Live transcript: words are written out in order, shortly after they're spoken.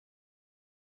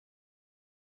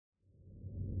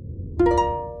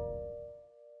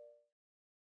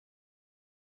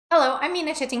Hello, I'm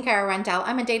Çetinkaya-Rundel.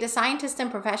 I'm a data scientist and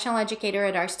professional educator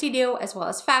at RStudio, as well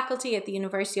as faculty at the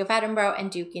University of Edinburgh and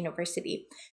Duke University.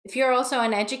 If you're also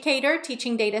an educator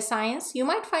teaching data science, you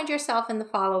might find yourself in the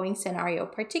following scenario,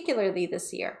 particularly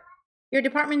this year. Your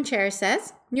department chair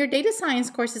says, your data science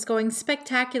course is going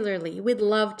spectacularly. We'd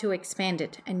love to expand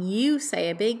it. And you say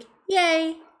a big,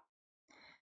 yay.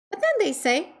 But then they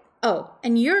say, oh,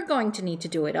 and you're going to need to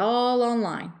do it all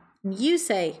online. And you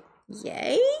say,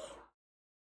 yay?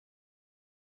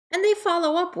 And they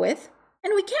follow up with,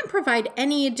 and we can't provide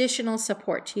any additional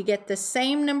support. You get the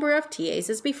same number of TAs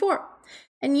as before.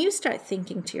 And you start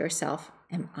thinking to yourself,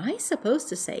 am I supposed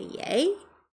to say yay?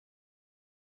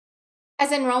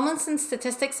 As enrollments in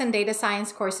statistics and data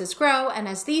science courses grow, and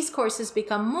as these courses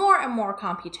become more and more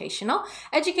computational,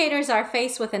 educators are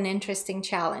faced with an interesting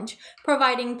challenge,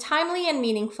 providing timely and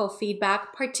meaningful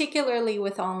feedback, particularly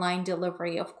with online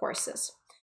delivery of courses.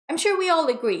 I'm sure we all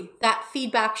agree that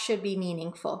feedback should be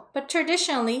meaningful, but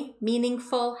traditionally,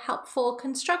 meaningful, helpful,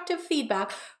 constructive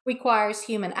feedback requires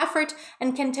human effort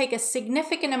and can take a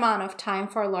significant amount of time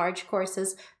for large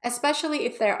courses, especially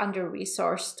if they're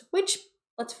under-resourced, which,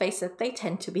 let's face it, they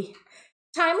tend to be.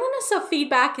 Timeliness of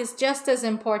feedback is just as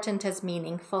important as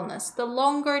meaningfulness. The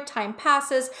longer time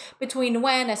passes between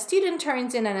when a student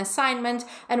turns in an assignment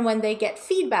and when they get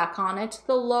feedback on it,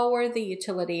 the lower the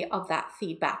utility of that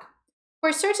feedback.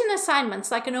 For certain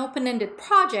assignments, like an open-ended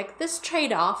project, this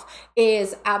trade-off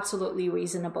is absolutely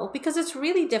reasonable because it's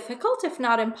really difficult, if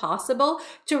not impossible,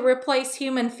 to replace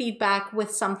human feedback with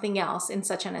something else in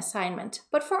such an assignment.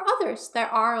 But for others, there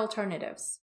are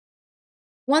alternatives.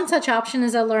 One such option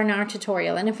is a learnr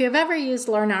tutorial, and if you've ever used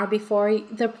learnr before,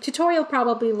 the tutorial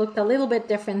probably looked a little bit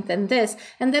different than this,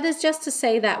 and that is just to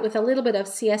say that with a little bit of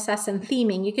CSS and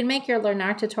theming, you can make your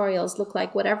learnr tutorials look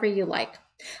like whatever you like.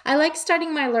 I like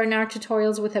starting my learnr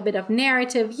tutorials with a bit of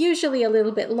narrative, usually a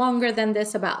little bit longer than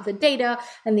this, about the data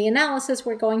and the analysis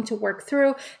we're going to work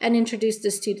through, and introduce the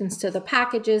students to the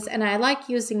packages. And I like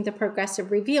using the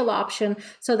progressive reveal option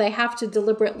so they have to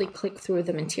deliberately click through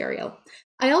the material.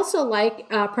 I also like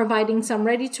providing some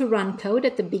ready-to-run code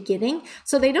at the beginning,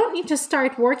 so they don't need to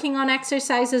start working on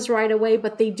exercises right away,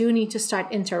 but they do need to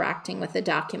start interacting with the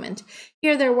document.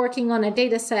 Here they're working on a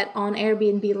data set on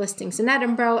Airbnb listings in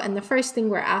Edinburgh, and the first thing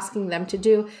we're asking them to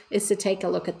do is to take a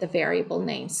look at the variable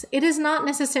names. It is not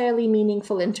necessarily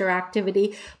meaningful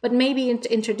interactivity, but maybe it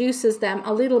introduces them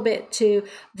a little bit to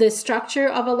the structure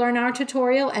of a learnr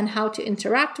tutorial and how to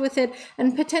interact with it,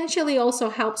 and potentially also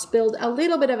helps build a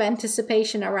little bit of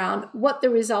anticipation around what the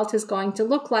result is going to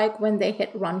look like when they hit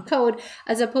run code,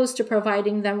 as opposed to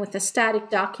providing them with a static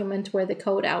document where the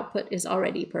code output is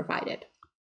already provided.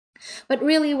 But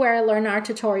really where a learnr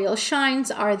tutorial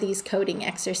shines are these coding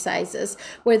exercises,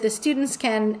 where the students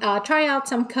can try out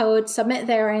some code, submit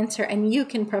their answer, and you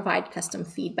can provide custom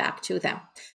feedback to them.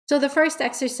 So the first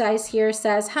exercise here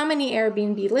says, how many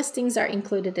Airbnb listings are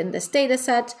included in this data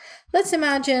set? Let's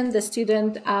imagine the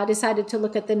student decided to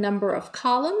look at the number of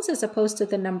columns as opposed to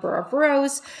the number of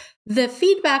rows. The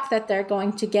feedback that they're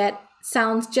going to get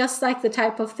sounds just like the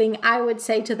type of thing I would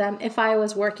say to them if I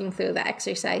was working through the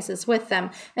exercises with them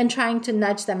and trying to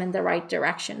nudge them in the right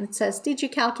direction. It says, did you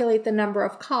calculate the number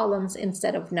of columns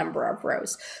instead of number of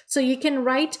rows? So you can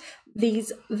write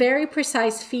these very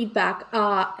precise feedback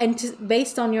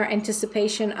based on your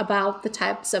anticipation about the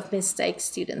types of mistakes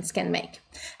students can make.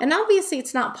 And obviously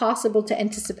it's not possible to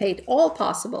anticipate all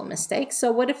possible mistakes.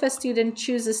 So what if a student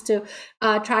chooses to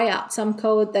try out some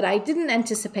code that I didn't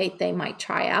anticipate they might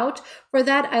try out? For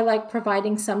that, I like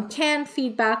providing some canned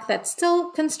feedback that's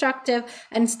still constructive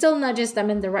and still nudges them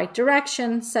in the right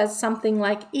direction, says something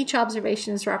like, each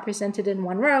observation is represented in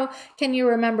one row. Can you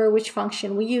remember which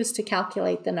function we used to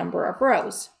calculate the number of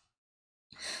rows?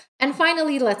 And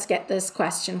finally, let's get this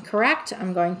question correct.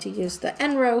 I'm going to use the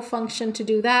enrow function to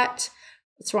do that.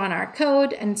 Let's run our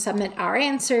code and submit our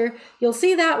answer. You'll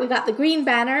see that we got the green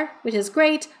banner, which is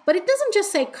great, but it doesn't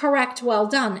just say correct, well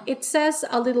done. It says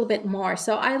a little bit more.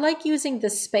 So I like using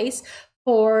the space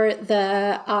for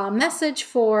the message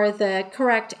for the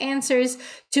correct answers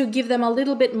to give them a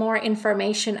little bit more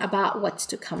information about what's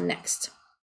to come next.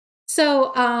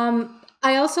 So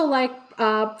I also like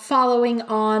following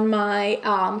on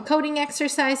my coding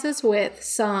exercises with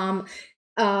some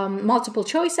multiple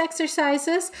choice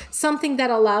exercises, something that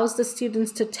allows the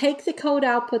students to take the code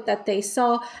output that they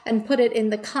saw and put it in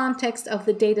the context of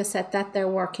the data set that they're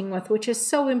working with, which is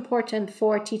so important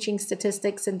for teaching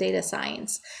statistics and data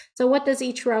science. So what does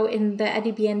each row in the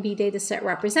Airbnb data set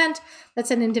represent? That's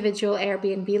an individual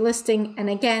Airbnb listing. And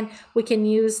again, we can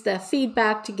use the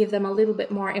feedback to give them a little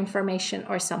bit more information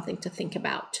or something to think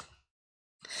about.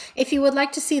 If you would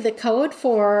like to see the code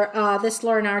for this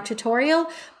learnr tutorial,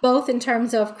 both in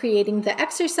terms of creating the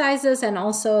exercises and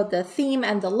also the theme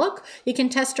and the look, you can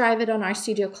test drive it on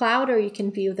RStudio Cloud, or you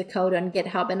can view the code on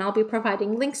GitHub, and I'll be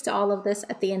providing links to all of this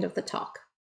at the end of the talk.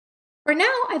 For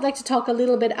now, I'd like to talk a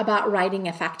little bit about writing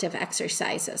effective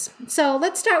exercises. So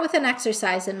let's start with an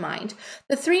exercise in mind.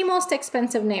 The 3 most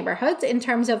expensive neighborhoods in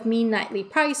terms of mean nightly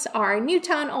price are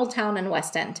Newtown, Old Town, and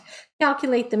West End.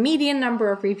 Calculate the median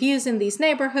number of reviews in these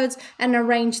neighborhoods and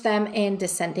arrange them in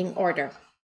descending order.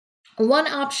 One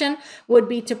option would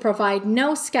be to provide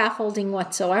no scaffolding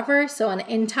whatsoever, so an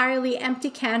entirely empty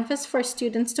canvas for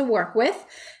students to work with.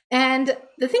 And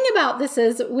the thing about this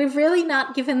is we've really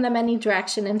not given them any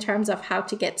direction in terms of how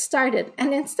to get started.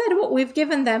 And instead what we've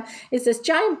given them is this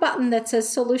giant button that says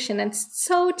solution. And it's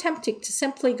so tempting to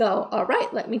simply go, all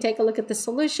right, let me take a look at the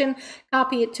solution,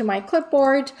 copy it to my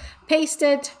clipboard, paste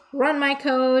it, run my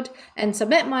code, and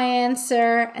submit my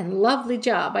answer, and lovely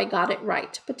job, I got it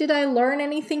right. But did I learn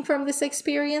anything from this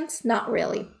experience? Not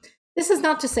really. This is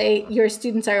not to say your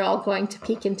students are all going to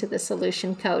peek into the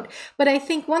solution code, but I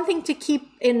think one thing to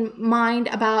keep in mind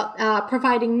about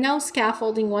providing no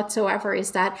scaffolding whatsoever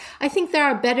is that I think there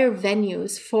are better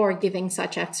venues for giving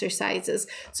such exercises.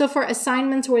 So for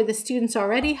assignments where the students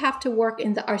already have to work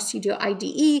in the RStudio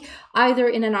IDE, either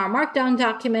in an R Markdown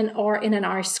document or in an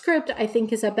R script, I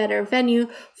think is a better venue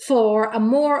for a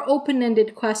more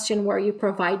open-ended question where you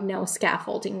provide no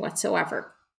scaffolding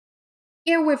whatsoever.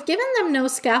 Here we've given them no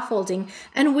scaffolding,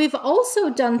 and we've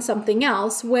also done something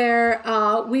else where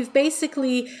we've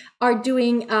basically are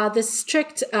doing this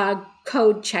strict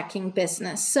code checking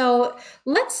business. So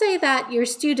let's say that your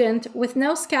student, with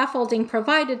no scaffolding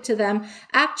provided to them,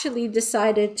 actually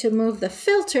decided to move the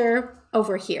filter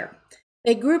over here.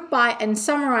 They group by and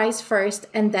summarize first,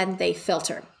 and then they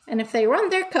filter. And if they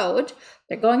run their code,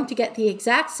 they're going to get the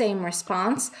exact same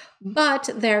response, but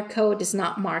their code is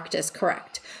not marked as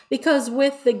correct. Because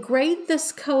with the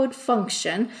gradethis code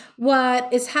function,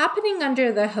 what is happening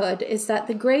under the hood is that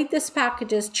the gradethis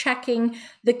package is checking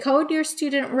the code your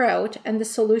student wrote and the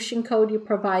solution code you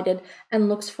provided and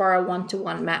looks for a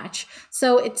one-to-one match.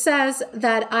 So it says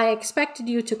that I expected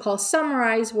you to call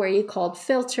summarize where you called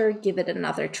filter, give it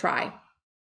another try.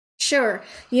 Sure,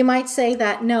 you might say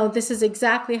that, no, this is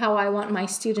exactly how I want my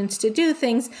students to do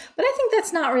things, but I think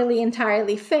that's not really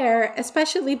entirely fair,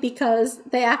 especially because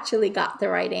they actually got the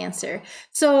right answer.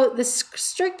 So the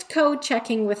strict code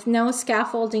checking with no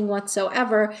scaffolding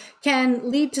whatsoever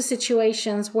can lead to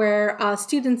situations where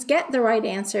students get the right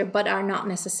answer, but are not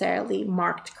necessarily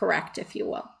marked correct, if you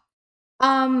will.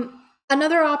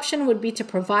 Another option would be to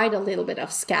provide a little bit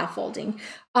of scaffolding,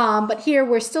 but here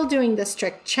we're still doing the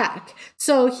strict check.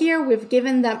 So here we've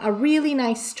given them a really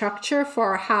nice structure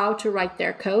for how to write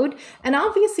their code, and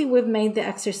obviously we've made the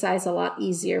exercise a lot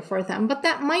easier for them, but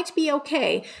that might be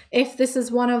okay if this is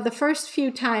one of the first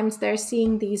few times they're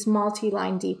seeing these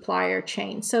multi-line dplyr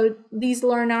chains. So these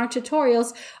learnr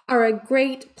tutorials are a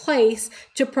great place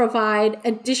to provide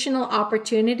additional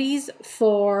opportunities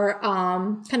for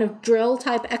kind of drill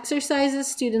type exercises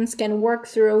students can work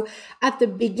through at the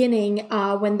beginning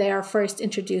when they are first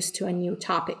introduced to a new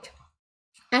topic.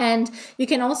 And you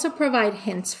can also provide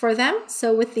hints for them.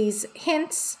 So with these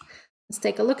hints, let's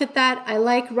take a look at that. I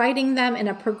like writing them in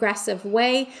a progressive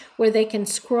way where they can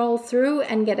scroll through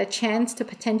and get a chance to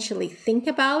potentially think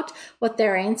about what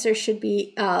their answer should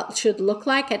look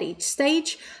like at each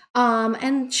stage.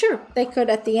 And sure, they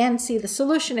could at the end see the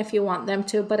solution if you want them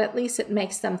to, but at least it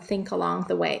makes them think along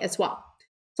the way as well.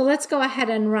 So let's go ahead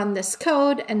and run this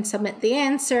code and submit the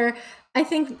answer. I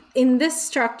think in this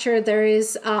structure, there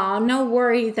is no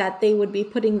worry that they would be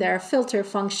putting their filter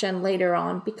function later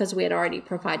on because we had already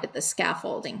provided the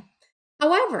scaffolding.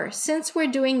 However, since we're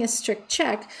doing a strict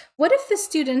check, what if the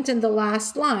student in the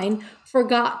last line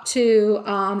forgot to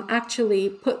actually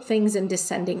put things in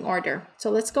descending order?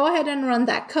 So let's go ahead and run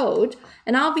that code.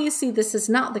 And obviously this is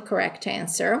not the correct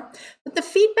answer, but the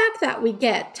feedback that we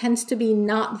get tends to be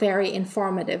not very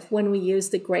informative when we use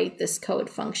the gradethis code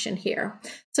function here.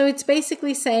 So it's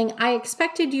basically saying, I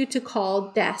expected you to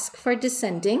call desk for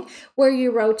descending where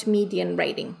you wrote median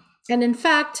rating. And in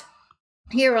fact,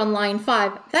 here on line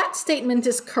 5, that statement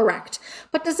is correct.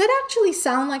 But does it actually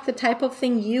sound like the type of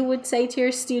thing you would say to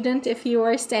your student if you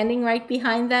were standing right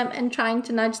behind them and trying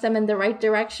to nudge them in the right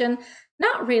direction?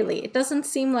 Not really. It doesn't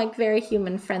seem like very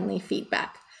human-friendly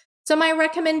feedback. So my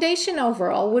recommendation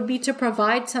overall would be to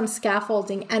provide some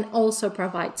scaffolding and also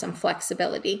provide some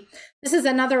flexibility. This is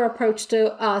another approach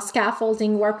to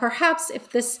scaffolding where perhaps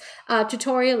if this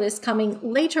tutorial is coming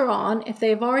later on, if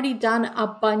they've already done a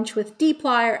bunch with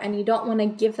dplyr and you don't want to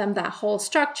give them that whole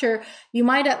structure, you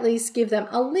might at least give them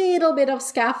a little bit of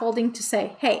scaffolding to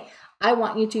say, hey, I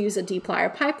want you to use a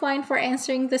dplyr pipeline for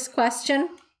answering this question.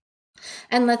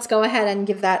 And let's go ahead and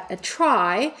give that a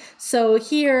try. So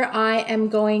here I am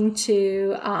going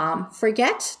to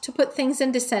forget to put things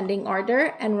in descending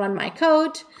order and run my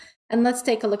code. And let's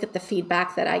take a look at the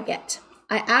feedback that I get.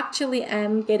 I actually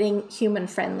am getting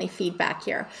human-friendly feedback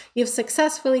here. You've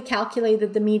successfully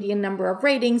calculated the median number of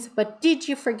ratings, but did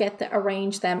you forget to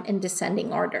arrange them in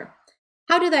descending order?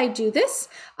 How did I do this?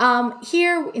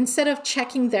 Here, instead of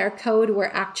checking their code, we're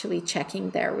actually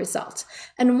checking their result.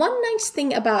 And one nice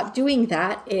thing about doing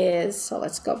that is, so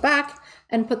let's go back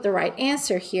and put the right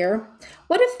answer here.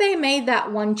 What if they made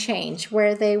that one change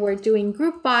where they were doing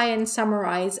group by and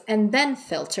summarize and then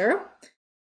filter?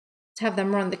 To have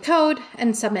them run the code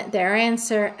and submit their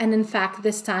answer. And in fact,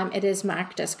 this time it is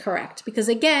marked as correct because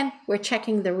again, we're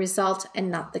checking the result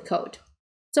and not the code.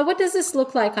 So what does this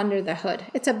look like under the hood?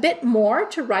 It's a bit more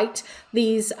to write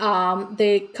these,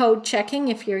 the code checking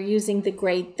if you're using the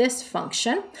gradethis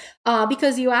function,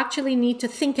 because you actually need to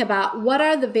think about what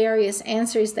are the various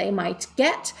answers they might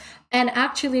get and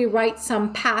actually write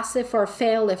some passive or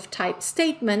fail if type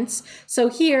statements. So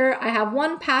here I have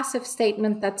one passive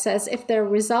statement that says if their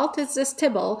result is this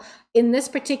tibble in this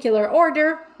particular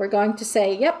order, we're going to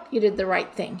say, yep, you did the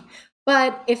right thing.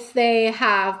 But if they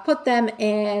have put them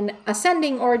in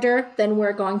ascending order, then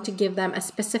we're going to give them a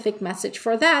specific message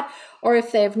for that. Or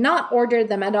if they have not ordered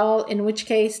them at all, in which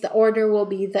case the order will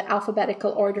be the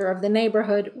alphabetical order of the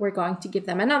neighborhood, we're going to give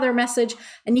them another message.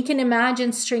 And you can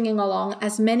imagine stringing along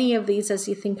as many of these as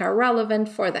you think are relevant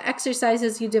for the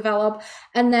exercises you develop.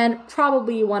 And then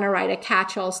probably you want to write a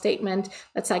catch-all statement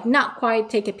that's like, not quite,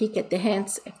 take a peek at the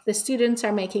hints. If the students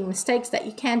are making mistakes that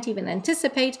you can't even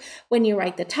anticipate when you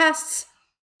write the tests,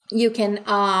 you can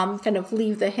kind of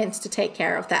leave the hints to take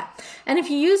care of that. And if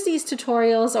you use these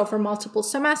tutorials over multiple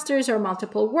semesters or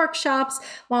multiple workshops,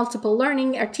 multiple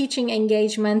learning or teaching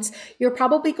engagements, you're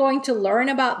probably going to learn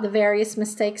about the various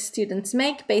mistakes students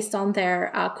make based on their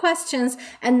questions,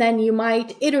 and then you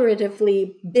might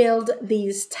iteratively build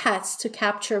these tests to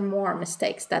capture more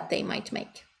mistakes that they might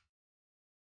make.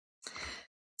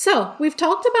 So we've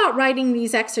talked about writing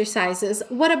these exercises.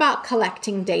 What about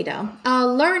collecting data?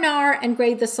 learnr and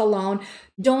gradethis alone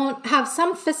don't have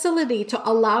some facility to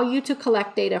allow you to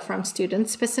collect data from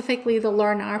students. Specifically, the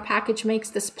learnr package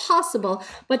makes this possible,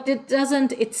 but it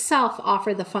doesn't itself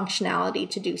offer the functionality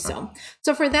to do so.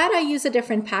 So for that, I use a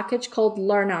different package called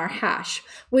learnrhash,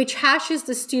 which hashes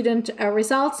the student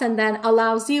results and then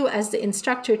allows you as the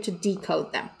instructor to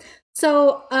decode them.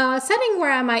 So a setting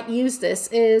where I might use this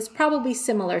is probably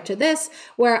similar to this,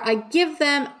 where I give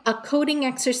them a coding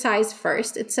exercise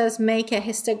first. It says make a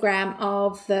histogram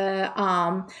of the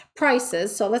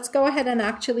prices. So let's go ahead and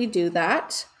actually do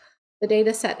that. The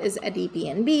data set is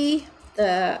Airbnb.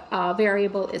 The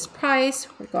variable is price.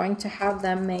 We're going to have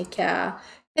them make a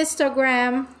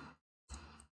histogram.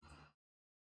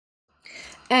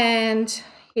 And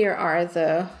here are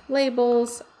the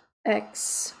labels,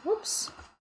 X, whoops.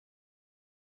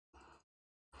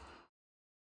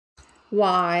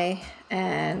 Y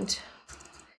and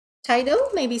title,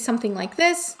 maybe something like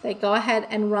this. They go ahead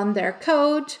and run their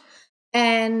code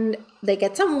and they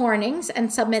get some warnings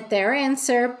and submit their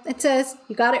answer. It says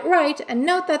you got it right, and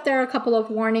note that there are a couple of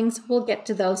warnings. We'll get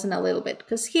to those in a little bit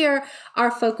because here our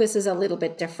focus is a little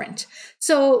bit different.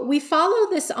 So we follow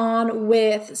this on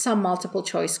with some multiple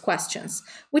choice questions.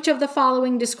 Which of the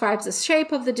following describes the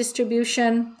shape of the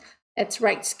distribution? It's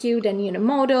right skewed and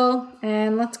unimodal.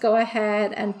 And let's go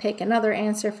ahead and pick another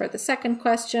answer for the second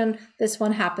question. This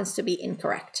one happens to be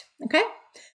incorrect. Okay.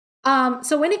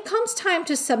 So when it comes time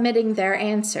to submitting their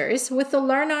answers, with the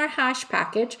learnrhash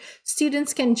package,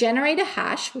 students can generate a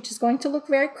hash, which is going to look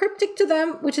very cryptic to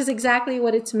them, which is exactly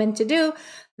what it's meant to do.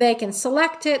 They can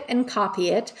select it and copy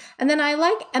it. And then I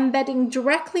like embedding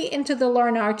directly into the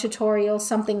learnr tutorial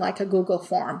something like a Google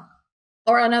form,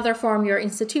 or another form your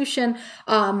institution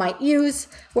might use,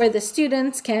 where the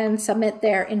students can submit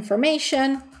their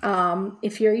information.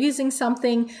 If you're using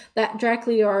something that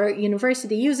directly your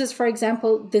university uses, for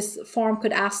example, this form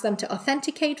could ask them to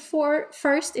authenticate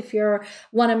first if you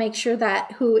want to make sure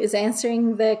that who is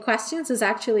answering the questions is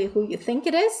actually who you think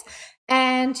it is.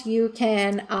 And you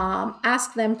can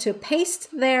ask them to paste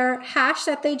their hash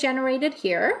that they generated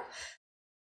here.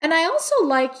 And I also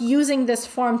like using this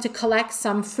form to collect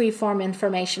some free-form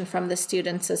information from the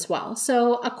students as well.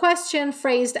 So a question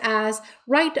phrased as,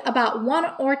 write about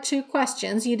 1 or 2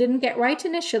 questions you didn't get right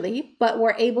initially, but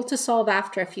were able to solve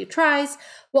after a few tries.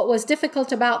 What was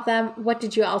difficult about them? What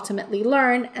did you ultimately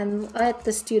learn? And let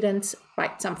the students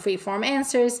write some free-form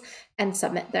answers and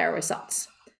submit their results.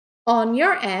 On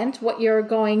your end, what you're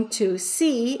going to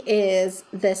see is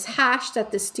this hash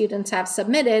that the students have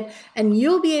submitted, and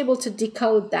you'll be able to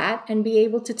decode that and be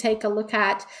able to take a look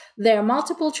at their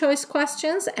multiple choice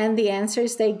questions and the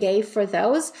answers they gave for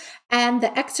those, and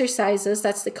the exercises,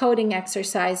 that's the coding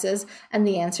exercises, and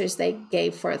the answers they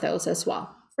gave for those as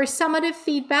well. For summative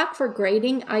feedback for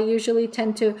grading, I usually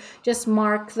tend to just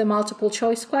mark the multiple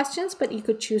choice questions, but you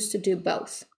could choose to do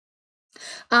both.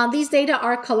 These data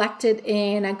are collected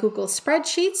in a Google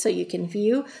spreadsheet, so you can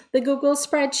view the Google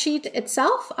spreadsheet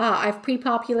itself. I've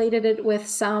pre-populated it with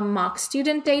some mock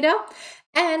student data.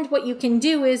 And what you can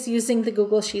do is, using the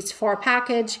Google Sheets 4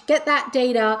 package, get that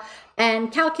data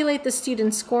and calculate the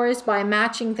student scores by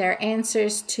matching their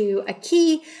answers to a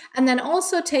key, and then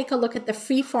also take a look at the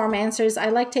free-form answers. I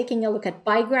like taking a look at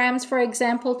bigrams, for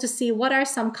example, to see what are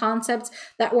some concepts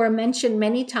that were mentioned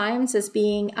many times as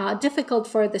being difficult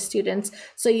for the students,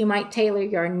 so you might tailor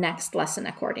your next lesson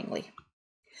accordingly.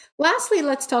 Lastly,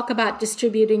 let's talk about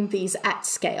distributing these at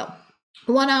scale.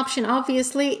 One option,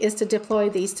 obviously, is to deploy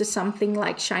these to something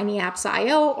like Shiny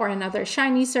Apps.io or another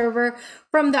Shiny server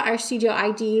from the RStudio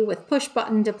IDE with push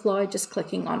button deploy, just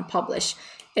clicking on publish.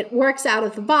 It works out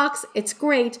of the box, it's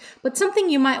great, but something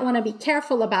you might want to be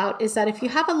careful about is that if you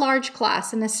have a large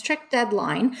class and a strict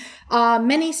deadline,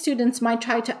 many students might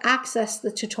try to access the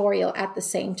tutorial at the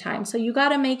same time. So you got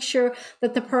to make sure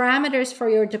that the parameters for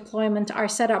your deployment are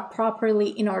set up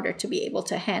properly in order to be able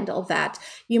to handle that.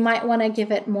 You might want to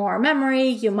give it more memory,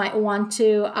 you might want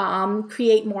to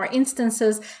create more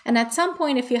instances, and at some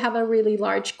point, if you have a really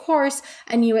large course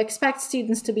and you expect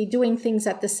students to be doing things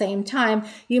at the same time,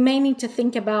 you may need to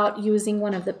think about using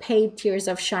one of the paid tiers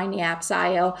of Shiny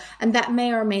Apps.io, and that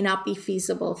may or may not be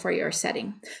feasible for your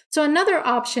setting. So another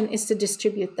option is to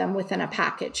distribute them within a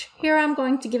package. Here I'm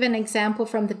going to give an example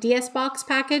from the DSBox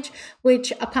package,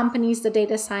 which accompanies the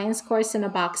data science course in a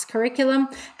box curriculum.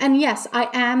 And yes, I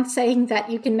am saying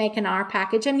that you can make an R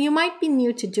package, and you might be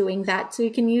new to doing that, so you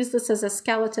can use this as a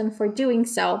skeleton for doing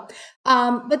so.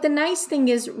 But the nice thing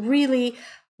is, really,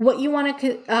 what you want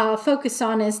to focus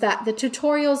on is that the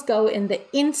tutorials go in the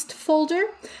inst folder,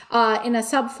 in a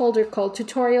subfolder called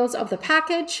tutorials of the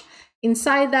package.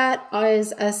 Inside that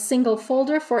is a single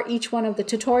folder for each one of the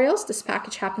tutorials. This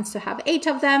package happens to have 8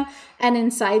 of them. And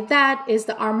inside that is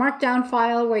the R Markdown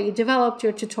file where you developed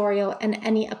your tutorial and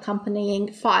any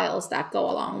accompanying files that go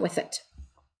along with it.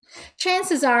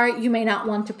 Chances are you may not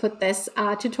want to put this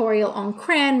tutorial on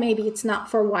CRAN. Maybe it's not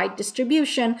for wide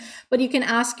distribution, but you can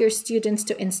ask your students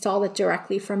to install it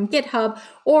directly from GitHub,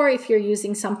 or if you're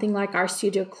using something like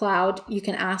RStudio Cloud, you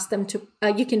can ask them to,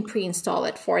 you can pre-install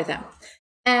it for them.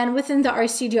 And within the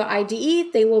RStudio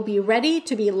IDE, they will be ready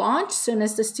to be launched soon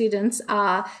as the students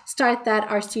start that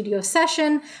RStudio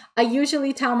session. I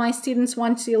usually tell my students,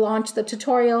 once you launch the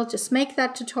tutorial, just make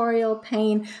that tutorial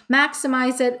pane,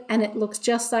 maximize it, and it looks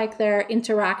just like they're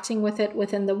interacting with it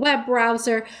within the web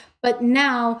browser. But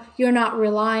now you're not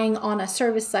relying on a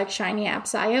service like Shiny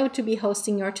Apps.io to be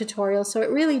hosting your tutorial. So it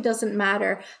really doesn't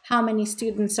matter how many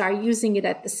students are using it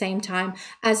at the same time,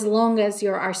 as long as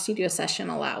your RStudio session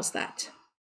allows that.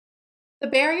 The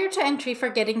barrier to entry for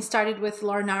getting started with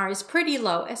learnr is pretty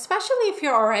low, especially if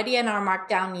you're already an R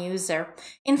Markdown user.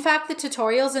 In fact, the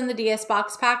tutorials in the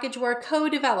DSBox package were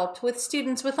co-developed with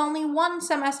students with only 1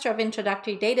 semester of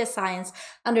introductory data science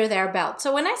under their belt.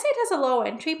 So when I say it has a low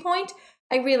entry point,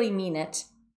 I really mean it.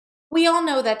 We all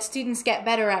know that students get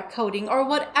better at coding or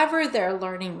whatever they're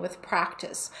learning with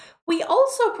practice. We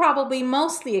also probably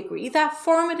mostly agree that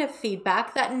formative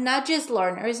feedback that nudges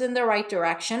learners in the right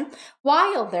direction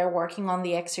while they're working on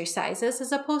the exercises,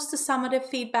 as opposed to summative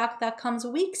feedback that comes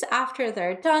weeks after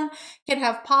they're done, can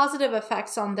have positive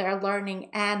effects on their learning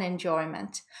and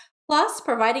enjoyment. Plus,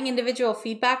 providing individual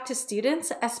feedback to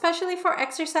students, especially for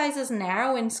exercises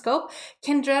narrow in scope,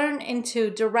 can turn into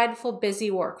dreadful busy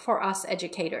work for us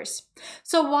educators.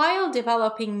 So while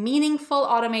developing meaningful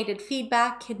automated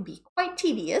feedback can be quite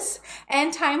tedious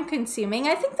and time-consuming,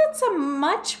 I think that's a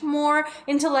much more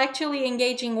intellectually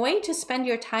engaging way to spend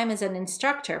your time as an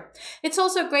instructor. It's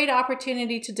also a great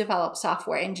opportunity to develop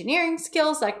software engineering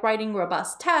skills like writing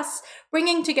robust tests,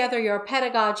 bringing together your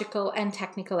pedagogical and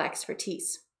technical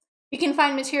expertise. You can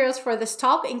find materials for this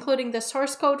talk, including the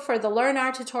source code for the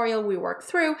learnr tutorial we worked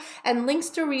through, and links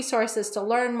to resources to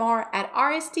learn more at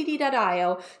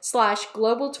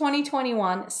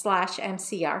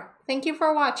rstd.io/global2021/MCR. Thank you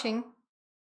for watching.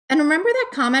 And remember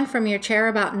that comment from your chair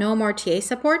about no more TA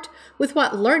support? With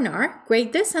what learnr,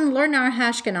 gradethis, and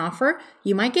learnrhash can offer,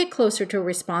 you might get closer to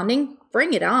responding.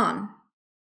 Bring it on!